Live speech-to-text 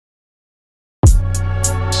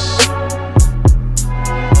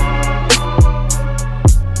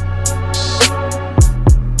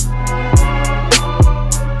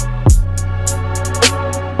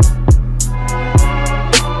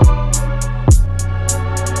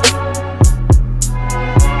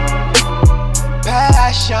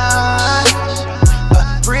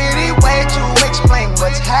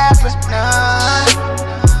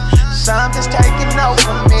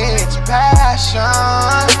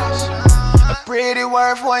pretty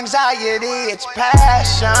word for anxiety, it's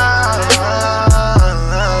passion.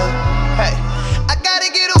 Hey, I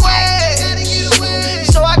gotta get away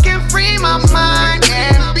so I can free my mind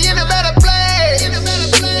and be in a better place.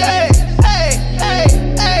 Hey.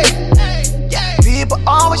 People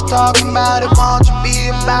always talking about it, won't you be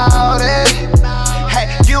about it?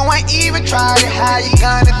 Hey, you ain't even tried it, how you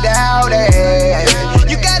gonna doubt it?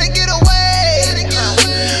 You gotta get away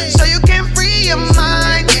so you can free your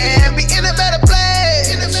mind and be in a better place.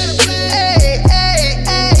 Hey.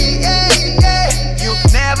 You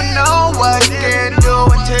never know what you can do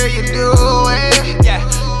until you do it. Yeah,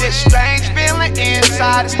 this strange feeling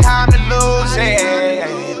inside, it's time to lose it.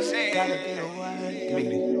 Gotta get away.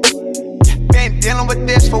 Been dealing with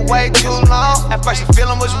this for way too long. At first the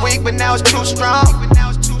feeling was weak, but now it's too strong.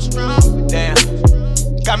 Damn.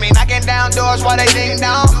 Got me knocking down doors while they ding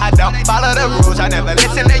dong. I don't follow the rules, I never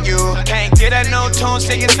listen to you. Can't get a new tune,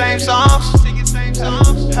 singing same songs.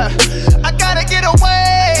 I gotta get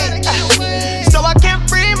away so I can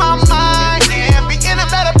free my mind and be in a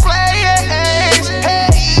better place. Hey.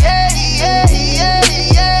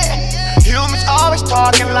 Humans always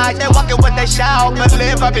talking like they walking what they shout, but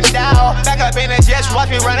live up and down. Back up in it, just watch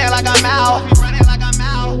me running like I'm out.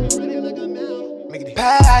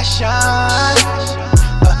 Passion,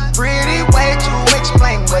 a pretty way to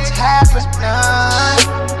explain what's happening.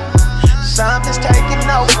 Something's taking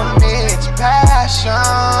over me, it's passion.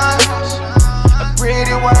 A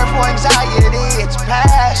pretty word for anxiety, it's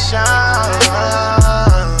passion.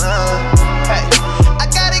 Hey, I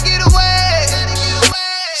gotta get away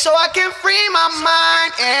so I can free my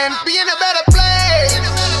mind and be in a better place.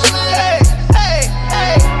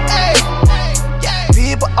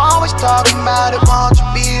 People always talking about it, won't you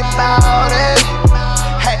be about it?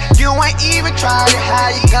 Hey, you ain't even tried it, how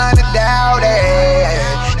you gonna doubt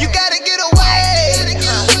it? You gotta get away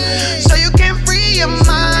so you can free your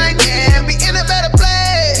mind and be in a better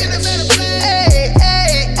place. Hey.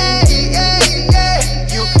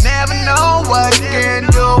 You never know what you can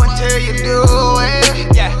do until you do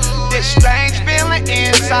it. Yeah, this strange feeling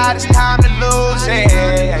inside, it's time to lose it.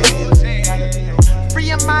 Free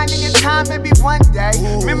your mind in your time, maybe one day.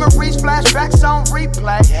 Memories, flashbacks on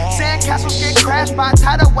replay. Sandcastles get crashed by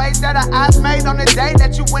tidal waves that our eyes made on the day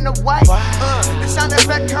that you went away. The sound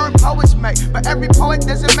effect current poets make, but every poet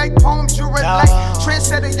doesn't make poems you relate.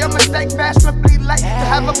 Trendsetter, your mistake, fashionably late. To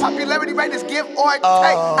have a popularity rate is give or take.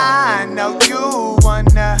 I know you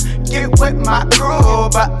wanna get with my crew,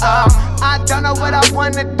 but I don't know what I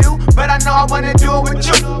wanna do, but I know I wanna do it with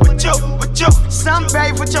you. Some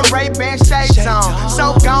babe with your Ray-Ban shades on,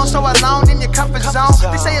 so gone, so alone in your comfort zone.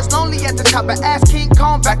 They say it's lonely at the top, but ask King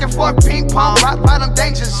Kong, back and forth ping pong, rock bottom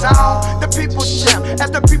danger zone. The people chant as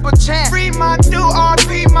the people chant, free my dude,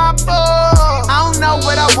 RP my boo. I don't know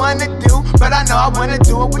what I wanna do, but I know I wanna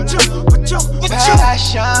do it with you.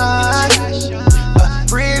 Passion, a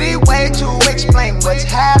pretty way to explain what's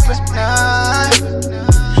happening.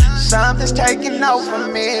 Something's taking over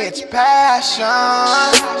me, it's passion.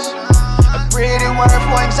 A pretty word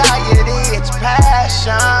for anxiety, it's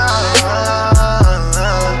passion.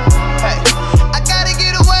 Hey, I gotta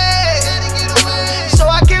get away so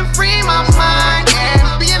I can free my mind and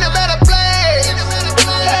be in a better place.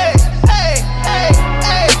 Hey.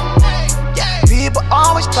 People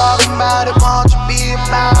always talking about it, won't you be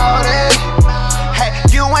about it? Hey,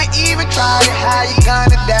 you ain't even tried it, how you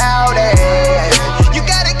gonna doubt it?